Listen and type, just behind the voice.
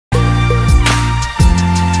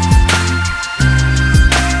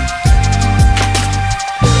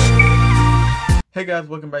Hey guys,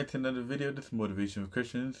 welcome back to another video. This is Motivation for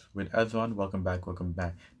Christians with Esron. Welcome back.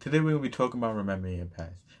 Today we're going to be talking about remembering your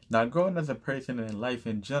past. Now, growing as a person and in life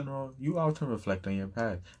in general, you often reflect on your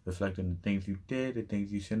past. Reflect on the things you did, the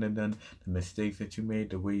things you shouldn't have done, the mistakes that you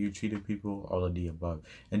made, the way you treated people, all of the above.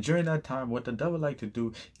 And during that time, what the devil like to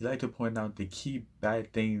do, he like to point out the key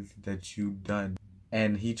bad things that you've done.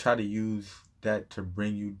 And he try to use that to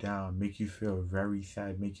bring you down, make you feel very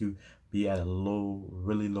sad, make you be at a low,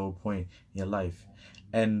 really low point in your life.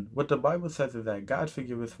 And what the Bible says is that God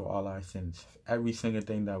forgives us for all our sins. Every single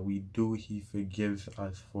thing that we do, he forgives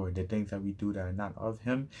us for. The things that we do that are not of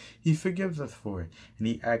him, he forgives us for it. And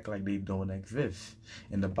he acts like they don't exist.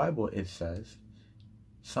 In the Bible, it says,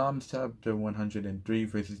 Psalms chapter 103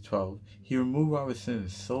 verses 12, he removed our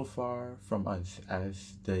sins so far from us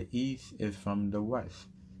as the east is from the west.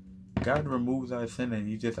 God removes our sin and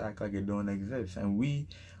he just acts like it don't exist. And we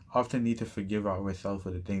often need to forgive ourselves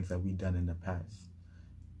for the things that we've done in the past.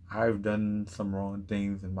 I've done some wrong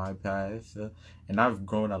things in my past, and I've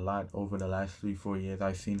grown a lot over the last 3-4 years.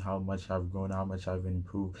 I've seen how much I've grown, how much I've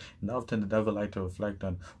improved. And often the devil like to reflect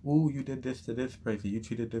on, ooh, you did this to this person, you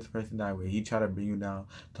treated this person that way. He tried to bring you down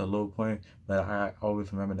to a low point, but I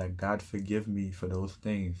always remember that God forgive me for those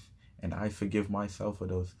things. And I forgive myself for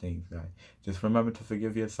those things, guys. Just remember to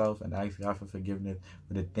forgive yourself and ask God for forgiveness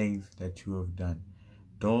for the things that you have done.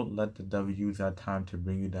 Don't let the devil use that time to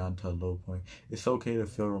bring you down to a low point. It's okay to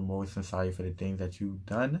feel remorse and sorry for the things that you've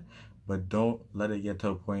done, but don't let it get to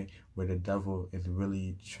a point where the devil is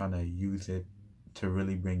really trying to use it to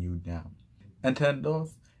really bring you down. And to end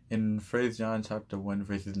off, in 1 John chapter 1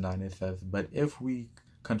 verses 9, it says, but if we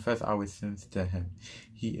confess our sins to him,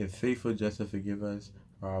 he is faithful just to forgive us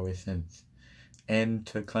for our sins and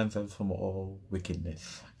to cleanse us from all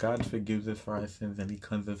wickedness. God forgives us for our sins and he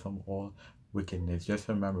cleanses us from all wickedness. Just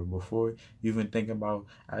remember, before you even think about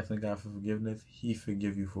asking God for forgiveness, he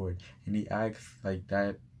forgive you for it. And he acts like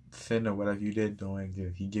that sin or whatever you did don't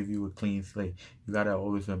exist. He give you a clean slate. You gotta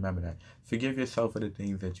always remember that. Forgive yourself for the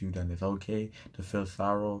things that you've done. It's okay to feel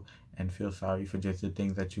sorrow and feel sorry for just the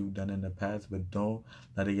things that you've done in the past, but don't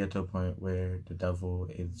let it get to a point where the devil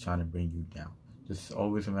is trying to bring you down. Just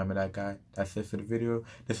always remember that, guy. That's it for the video.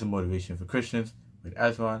 This is Motivation for Christians with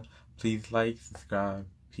Esron. Please like, subscribe.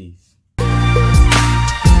 Peace.